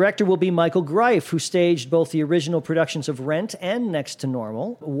Ebersol. The director will be Michael Greif, who staged both the original productions of Rent and Next to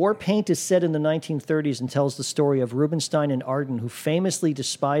Normal. War Paint is set in the 1930s and tells the story of Rubinstein and Arden, who famously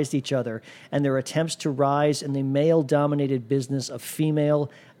despised each other, and their attempts to rise in the male-dominated business of female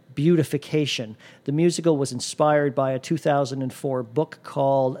beautification. The musical was inspired by a 2004 book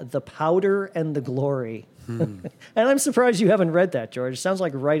called The Powder and the Glory. And I'm surprised you haven't read that, George. It sounds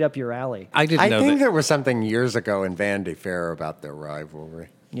like right up your alley. I think there was something years ago in Vanity Fair about their rivalry.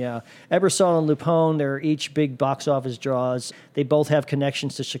 Yeah. Ebersol and Lupone, they're each big box office draws. They both have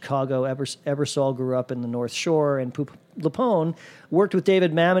connections to Chicago. Ebersol grew up in the North Shore, and Lupone worked with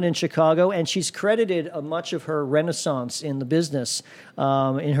David Mamet in Chicago, and she's credited much of her renaissance in the business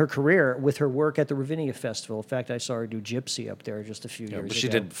in her career with her work at the Ravinia Festival. In fact, I saw her do Gypsy up there just a few years ago. She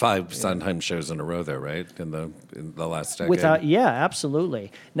did 5 Sondheim shows in a row there, right? In the last decade. Yeah,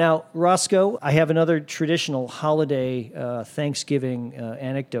 absolutely. Now, Roscoe, I have another traditional holiday Thanksgiving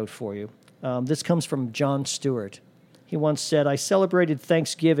anecdote for you. This comes from Jon Stewart. He once said, "I celebrated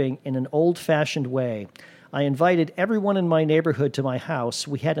Thanksgiving in an old-fashioned way. I invited everyone in my neighborhood to my house.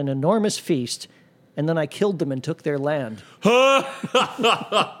 We had an enormous feast, and then I killed them and took their land." The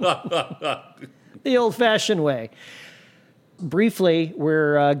old-fashioned way. Briefly,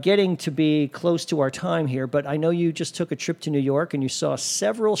 we're getting to be close to our time here, but I know you just took a trip to New York and you saw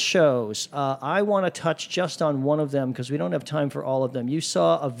several shows. I want to touch just on one of them because we don't have time for all of them. You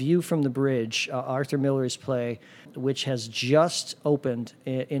saw A View from the Bridge, Arthur Miller's play, which has just opened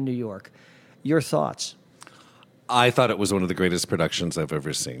in New York. Your thoughts? I thought it was one of the greatest productions I've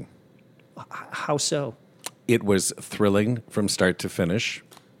ever seen. How so? It was thrilling from start to finish.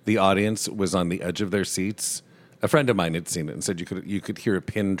 The audience was on the edge of their seats. A friend of mine had seen it and said you could hear a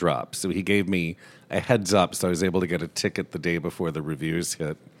pin drop. So he gave me a heads up, so I was able to get a ticket the day before the reviews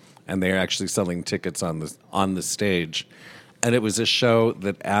hit. And they're actually selling tickets on the stage. And it was a show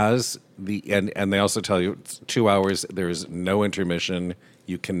that and they also tell you it's 2 hours, there is no intermission,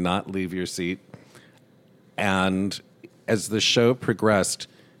 you cannot leave your seat. And as the show progressed,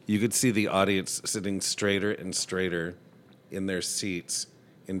 you could see the audience sitting straighter and straighter in their seats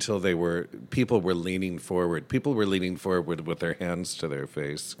until people were leaning forward. People were leaning forward with their hands to their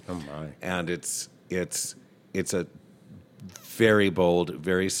face. Oh my! And it's a very bold,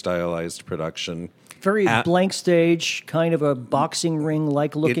 very stylized production. Very blank stage, kind of a boxing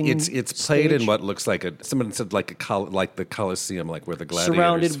ring-like looking. It's played stage. in what looks like someone said like the Coliseum, like where the gladiators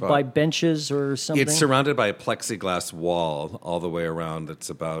surrounded fought. by benches or something. It's surrounded by a plexiglass wall all the way around.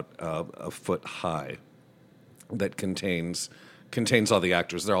 That's about a foot high. That contains all the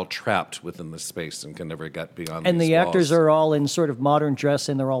actors. They're all trapped within the space and can never get beyond. And these the walls. actors are all in sort of modern dress,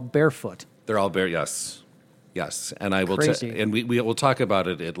 and they're all barefoot. They're all bare. Yes. And I will. And we will talk about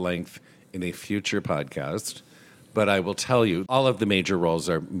it at length in a future podcast. But I will tell you, all of the major roles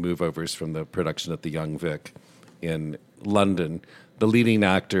are move-overs from the production at the Young Vic in London. The leading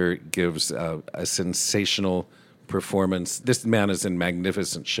actor gives a sensational performance. This man is in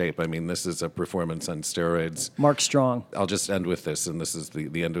magnificent shape. I mean, this is a performance on steroids. Mark Strong. I'll just end with this, and this is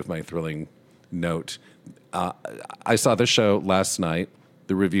the end of my thrilling note. I saw the show last night.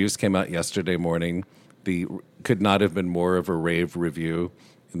 The reviews came out yesterday morning. Could not have been more of a rave review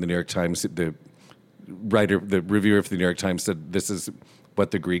in the New York Times. The reviewer of the New York Times said this is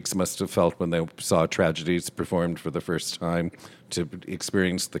what the Greeks must have felt when they saw tragedies performed for the first time, to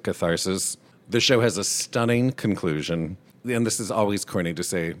experience the catharsis. The show has a stunning conclusion, and this is always corny to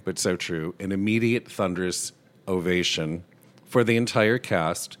say, but so true, an immediate thunderous ovation for the entire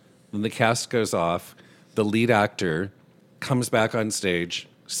cast. When the cast goes off, the lead actor comes back on stage,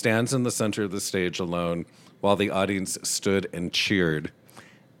 stands in the center of the stage alone, while the audience stood and cheered.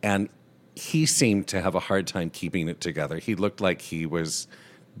 And he seemed to have a hard time keeping it together. He looked like he was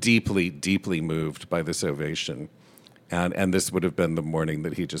deeply, deeply moved by this ovation. And this would have been the morning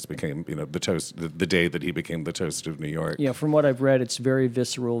that he just became, the toast, the day that he became the toast of New York. Yeah, from what I've read, it's very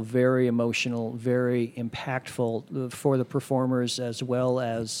visceral, very emotional, very impactful for the performers as well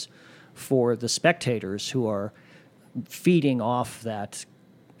as for the spectators who are feeding off that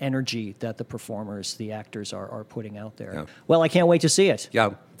energy that the performers, the actors are putting out there. Yeah. Well, I can't wait to see it. Yeah.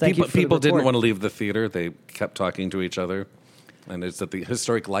 Thank you for people the report. didn't want to leave the theater. They kept talking to each other. And it's at the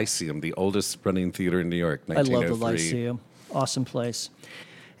Historic Lyceum, the oldest running theater in New York, 1903. I love the Lyceum. Awesome place.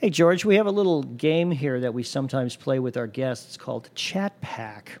 Hey, George, we have a little game here that we sometimes play with our guests called Chat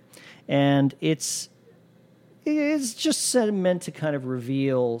Pack. And it's It's just meant to kind of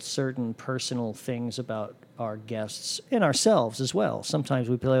reveal certain personal things about our guests and ourselves as well. Sometimes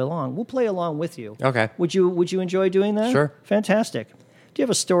we play along. We'll play along with you. Okay. Would you enjoy doing that? Sure. Fantastic. Do you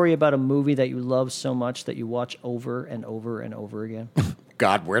have a story about a movie that you love so much that you watch over and over and over again?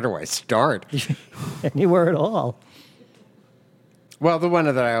 God, where do I start? Anywhere at all. Well, the one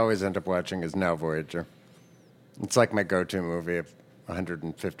that I always end up watching is Now Voyager. It's like my go-to movie of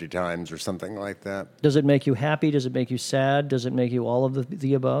 150 times or something like that. Does it make you happy? Does it make you sad? Does it make you all of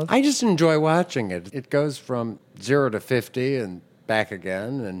the above? I just enjoy watching it. It goes from 0 to 50 and back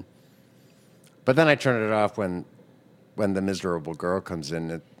again, but then I turn it off when the miserable girl comes in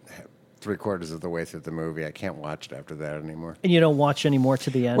at 3/4 of the way through the movie. I can't watch it after that anymore. And you don't watch any more to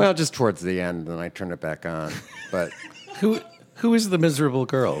the end? Well, just towards the end, then I turn it back on. But Who is the miserable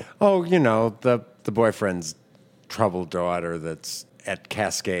girl? oh, you know, the boyfriend's troubled daughter that's at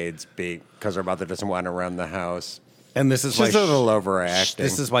Cascades Beach because her mother doesn't want her around the house. And this is She's why a little overacting.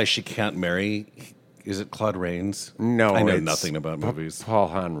 This is why she can't marry. Is it Claude Rains? No, I know it's nothing about movies. Paul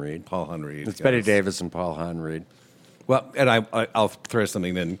Honreid. Paul Honreid. It's Betty Davis and Paul Honreid. Well, and I'll throw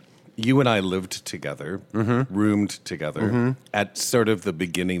something in. You and I lived together, roomed together at sort of the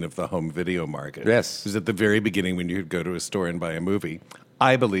beginning of the home video market. Yes. It was at the very beginning when you could go to a store and buy a movie.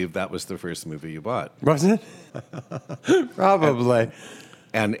 I believe that was the first movie you bought. Wasn't it? Probably.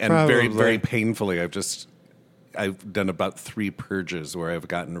 And Probably. very, very painfully, I've done about 3 purges where I've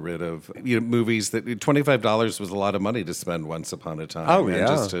gotten rid of movies that $25 was a lot of money to spend once upon a time. Oh, And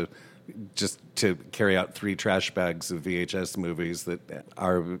yeah. just to carry out 3 trash bags of VHS movies that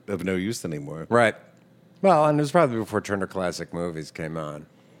are of no use anymore. Right. Well, and it was probably before Turner Classic Movies came on.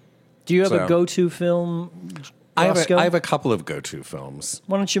 Do you have So- a go-to film, I Roscoe? have a couple of go-to films.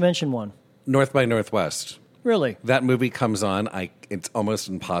 Why don't you mention one? North by Northwest. Really? That movie comes on, it's almost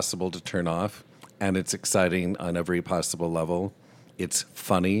impossible to turn off, and it's exciting on every possible level. It's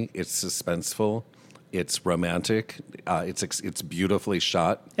funny, it's suspenseful, it's romantic, it's beautifully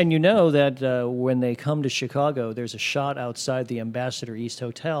shot. And you know that when they come to Chicago, there's a shot outside the Ambassador East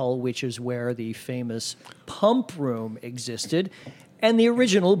Hotel, which is where the famous Pump Room existed, and the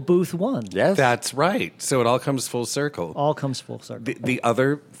original Booth 1. Yes. That's right. So it all comes full circle. All comes full circle. The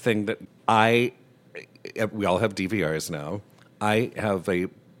other thing that we all have DVRs now. I have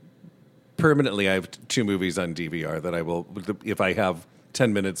permanently, I have 2 movies on DVR that I will, if I have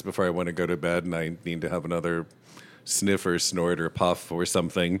 10 minutes before I want to go to bed and I need to have another sniff or snort or puff or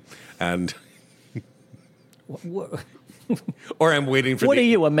something, and or I'm waiting for What are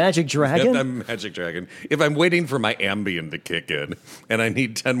you, a magic dragon? I'm a Magic Dragon. If I'm waiting for my Ambien to kick in and I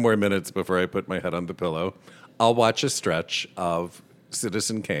need 10 more minutes before I put my head on the pillow, I'll watch a stretch of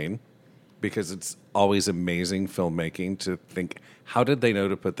Citizen Kane because it's always amazing filmmaking to think, how did they know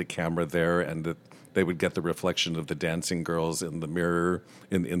to put the camera there and that they would get the reflection of the dancing girls in the mirror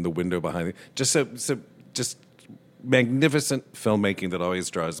in the window behind it. Just magnificent filmmaking that always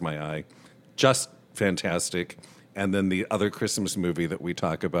draws my eye. Just fantastic. And then the other Christmas movie that we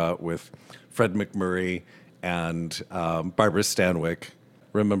talk about with Fred McMurray and Barbara Stanwyck,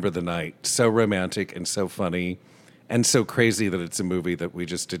 Remember the Night. So romantic and so funny and so crazy that it's a movie that we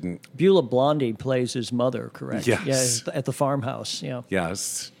just didn't... Beulah Blondie plays his mother, correct? Yes. Yeah, at the farmhouse, yeah.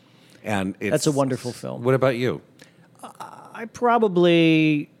 Yes. And That's a wonderful film. What about you? I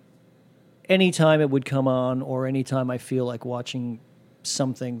probably, anytime it would come on or anytime I feel like watching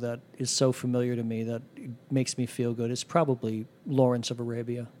something that is so familiar to me that it makes me feel good, it's probably Lawrence of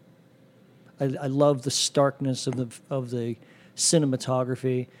Arabia. I love the starkness of the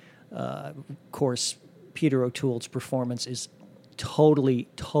cinematography. Of course, Peter O'Toole's performance is totally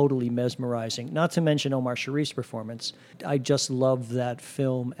mesmerizing. Not to mention Omar Sharif's performance. I just love that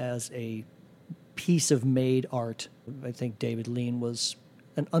film as a piece of made art. I think David Lean was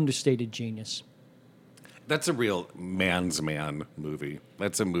an understated genius. That's a real man's man movie.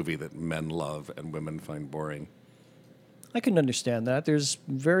 That's a movie that men love and women find boring. I can understand that. There's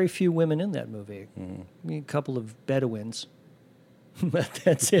very few women in that movie. I mean, a couple of Bedouins. But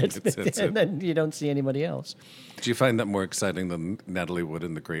that's it. That's And it. then you don't see anybody else. Do you find that more exciting than Natalie Wood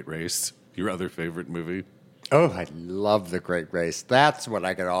in The Great Race, your other favorite movie? Oh, I love The Great Race. That's what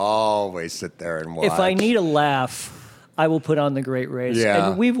I could always sit there and watch. If I need a laugh, I will put on The Great Race. Yeah.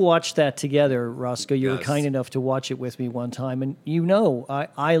 And we've watched that together, Roscoe. You were Yes. kind enough to watch it with me one time. And you know,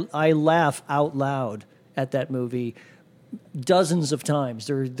 I laugh out loud at that movie dozens of times.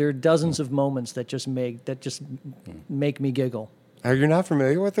 There are dozens of moments that just make me giggle. Are you not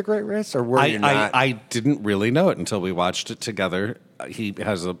familiar with The Great Race, or were you not? I didn't really know it until we watched it together. He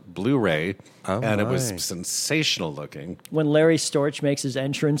has a Blu-ray, and it was my. sensational looking. When Larry Storch makes his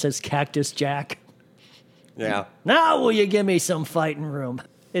entrance as Cactus Jack. Yeah. Now will you give me some fighting room?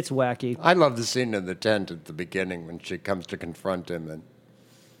 It's wacky. I love the scene in the tent at the beginning when she comes to confront him, and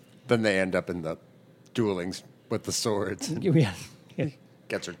then they end up in the dueling with the swords. Yeah.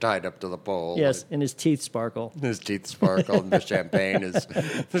 Gets her tied up to the pole. Yes, and his teeth sparkle. His teeth sparkle, and the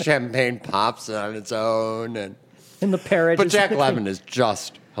champagne pops on its own, and the parrot. But Jack Lemmon is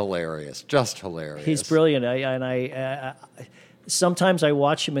just hilarious. He's brilliant. I sometimes I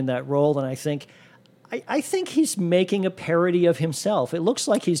watch him in that role, and I think he's making a parody of himself. It looks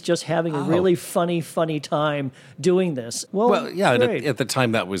like he's just having a really funny time doing this. Well, yeah, at the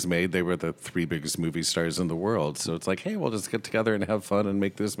time that was made, they were the 3 biggest movie stars in the world. So it's like, hey, we'll just get together and have fun and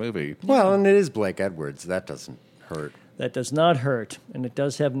make this movie. Well, and it is Blake Edwards. That doesn't hurt. That does not hurt, and it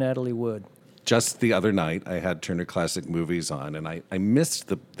does have Natalie Wood. Just the other night, I had Turner Classic Movies on, and I missed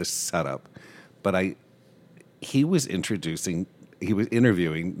the setup, but he was interviewing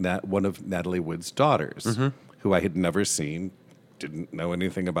one of Natalie Wood's daughters, who I had never seen, didn't know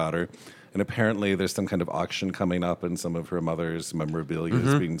anything about her. And apparently there's some kind of auction coming up and some of her mother's memorabilia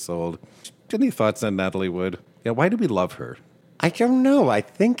is being sold. Any thoughts on Natalie Wood? Yeah, why do we love her? I don't know. I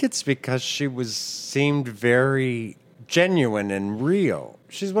think it's because she seemed very genuine and real.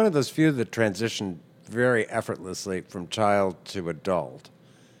 She's one of those few that transitioned very effortlessly from child to adult.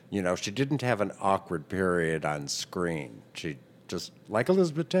 You know, she didn't have an awkward period on screen. She just like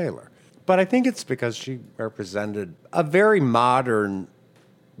Elizabeth Taylor. But I think it's because she represented a very modern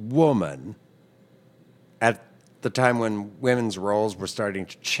woman at the time when women's roles were starting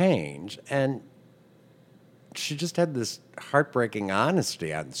to change. And she just had this heartbreaking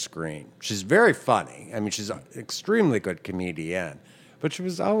honesty on screen. She's very funny. I mean, she's an extremely good comedian. But she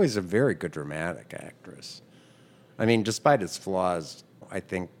was always a very good dramatic actress. I mean, despite its flaws, I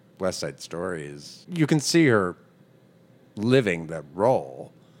think West Side Story is... You can see her living the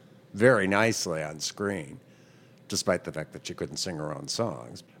role very nicely on screen, despite the fact that she couldn't sing her own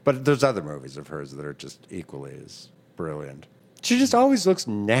songs. But there's other movies of hers that are just equally as brilliant. She just always looks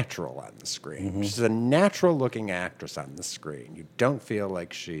natural on the screen. She's a natural-looking actress on the screen. You don't feel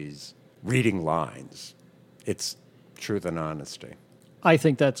like she's reading lines. It's truth and honesty. I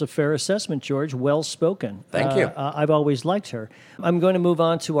think that's a fair assessment, George. Well spoken. Thank you. I've always liked her. I'm going to move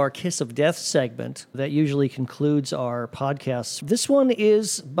on to our Kiss of Death segment that usually concludes our podcasts. This one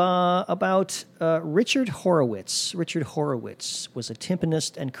is about Richard Horowitz. Richard Horowitz was a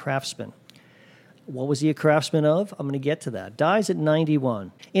timpanist and craftsman. What was he a craftsman of? I'm going to get to that. Dies at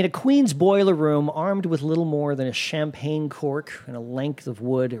 91. In a Queen's boiler room, armed with little more than a champagne cork and a length of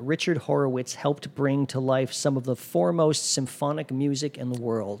wood, Richard Horowitz helped bring to life some of the foremost symphonic music in the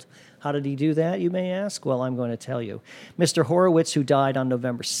world. How did he do that, you may ask? Well, I'm going to tell you. Mr. Horowitz, who died on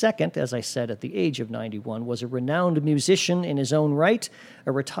November 2nd, as I said, at the age of 91, was a renowned musician in his own right,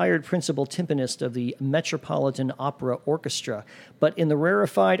 a retired principal timpanist of the Metropolitan Opera Orchestra, but in the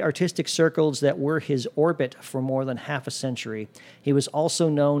rarefied artistic circles that were his orbit for more than half a century, he was also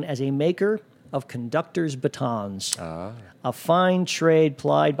known as a maker of conductor's batons, a fine trade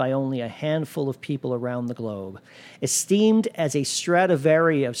plied by only a handful of people around the globe. Esteemed as a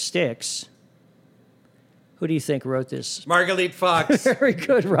Stradivari of sticks, who do you think wrote this? Marguerite Fox. Very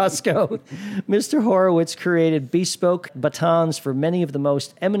good, Roscoe. Mr. Horowitz created bespoke batons for many of the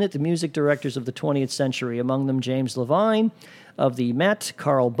most eminent music directors of the 20th century, among them James Levine of the Met,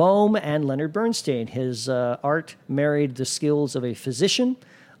 Carl Bohm, and Leonard Bernstein. His art married the skills of a physician,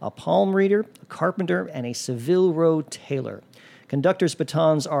 a palm reader, a carpenter, and a Savile Row tailor. Conductor's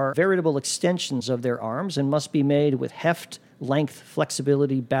batons are veritable extensions of their arms and must be made with heft, length,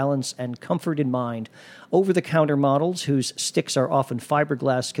 flexibility, balance, and comfort in mind. Over-the-counter models, whose sticks are often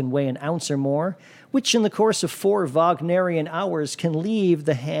fiberglass, can weigh an ounce or more, which in the course of 4 Wagnerian hours can leave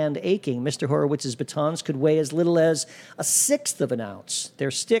the hand aching. Mr. Horowitz's batons could weigh as little as 1/6 of an ounce.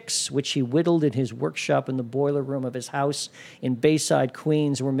 Their sticks, which he whittled in his workshop in the boiler room of his house in Bayside,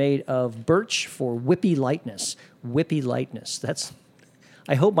 Queens, were made of birch for whippy lightness. Whippy lightness.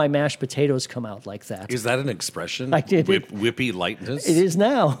 I hope my mashed potatoes come out like that. Is that an expression? I did. Whippy lightness? It is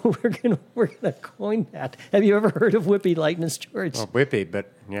now. We're gonna coin that. Have you ever heard of whippy lightness, George? Well, whippy,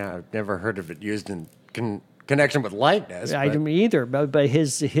 but yeah, I've never heard of it used in connection with lightness. I didn't either. But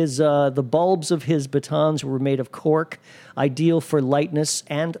his the bulbs of his batons were made of cork, ideal for lightness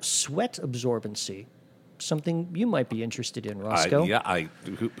and sweat absorbency. something you might be interested in, Roscoe.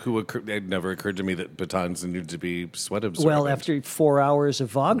 It never occurred to me that batons needed to be sweat absorbent. Well, after 4 hours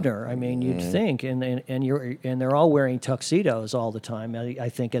of Wagner, I mean, you'd think, and they're all wearing tuxedos all the time. I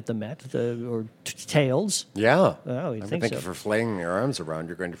think at the Met or tails. Yeah. Oh, I think for flailing your arms around,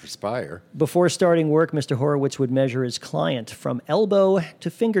 you're going to perspire. Before starting work, Mr. Horowitz would measure his client from elbow to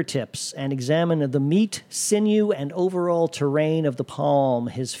fingertips and examine the meat, sinew, and overall terrain of the palm.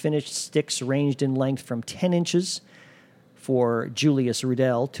 His finished sticks ranged in length from 10 inches for Julius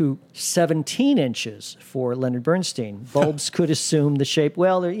Rudel to 17 inches for Leonard Bernstein. Bulbs could assume the shape.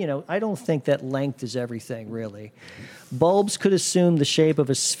 Well, I don't think that length is everything, really. Bulbs could assume the shape of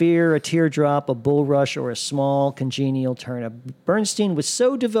a sphere, a teardrop, a bulrush, or a small congenial turnip. Bernstein was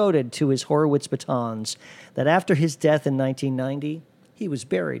so devoted to his Horowitz batons that after his death in 1990, he was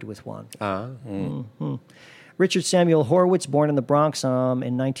buried with one. Richard Samuel Horowitz, born in the Bronx in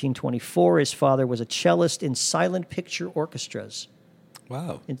 1924. His father was a cellist in silent picture orchestras.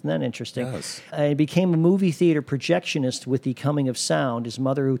 Wow. Isn't that interesting? Yes. He became a movie theater projectionist with the coming of sound. His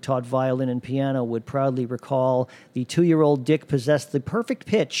mother, who taught violin and piano, would proudly recall the 2-year-old Dick possessed the perfect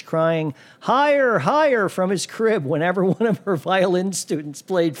pitch, crying, "Higher, higher," from his crib whenever one of her violin students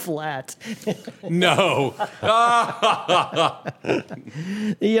played flat. No.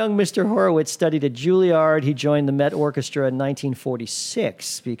 The young Mr. Horowitz studied at Juilliard. He joined the Met Orchestra in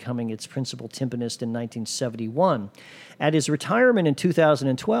 1946, becoming its principal timpanist in 1971. At his retirement in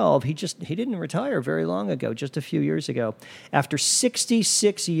 2012, he didn't retire very long ago, just a few years ago. After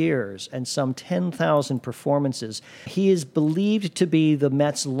 66 years and some 10,000 performances, he is believed to be the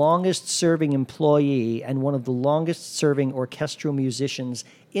Met's longest-serving employee and one of the longest-serving orchestral musicians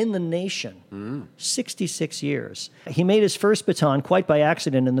in the nation. 66 years. He made his first baton quite by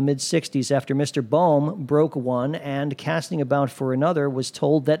accident in the mid-'60s after Mr. Boehm broke one and, casting about for another, was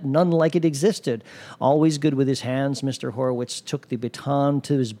told that none like it existed. Always good with his hands, Mr. Horowitz took the baton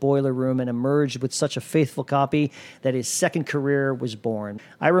to his boiler room and emerged with such a faithful copy that his second career was born.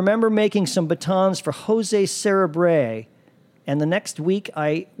 I remember making some batons for Jose Cerebre, and the next week,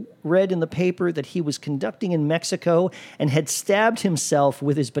 I read in the paper that he was conducting in Mexico and had stabbed himself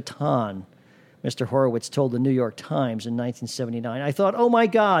with his baton, Mr. Horowitz told the New York Times in 1979. I thought, oh my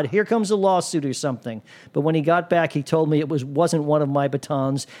God, here comes a lawsuit or something. But when he got back, he told me it wasn't one of my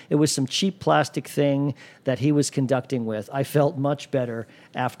batons. It was some cheap plastic thing that he was conducting with. I felt much better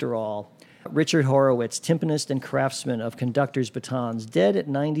after all. Richard Horowitz, timpanist and craftsman of conductor's batons, dead at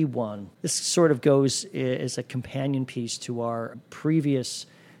 91. This sort of goes as a companion piece to our previous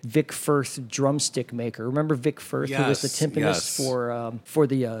Vic Firth drumstick maker. Remember Vic Firth, who was the timpanist for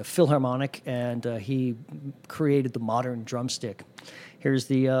the Philharmonic, and he created the modern drumstick. Here's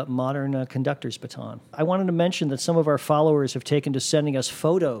the modern conductor's baton. I wanted to mention that some of our followers have taken to sending us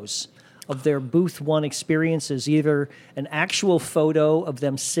photos of their Booth One experiences, either an actual photo of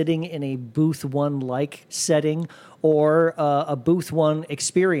them sitting in a Booth One-like setting or a Booth One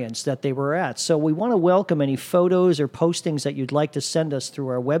experience that they were at. So we want to welcome any photos or postings that you'd like to send us through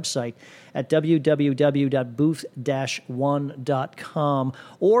our website at www.booth-one.com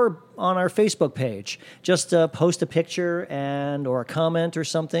or on our Facebook page. Just post a picture or a comment or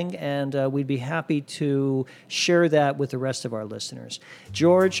something, and we'd be happy to share that with the rest of our listeners.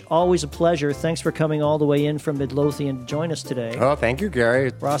 George, always a pleasure. Thanks for coming all the way in from Midlothian to join us today. Oh, thank you,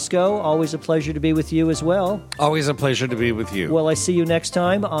 Gary. Roscoe, always a pleasure to be with you as well. Always a pleasure to be with you. Well, I see you next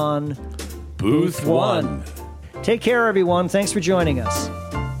time on Booth One. Take care, everyone. Thanks for joining us.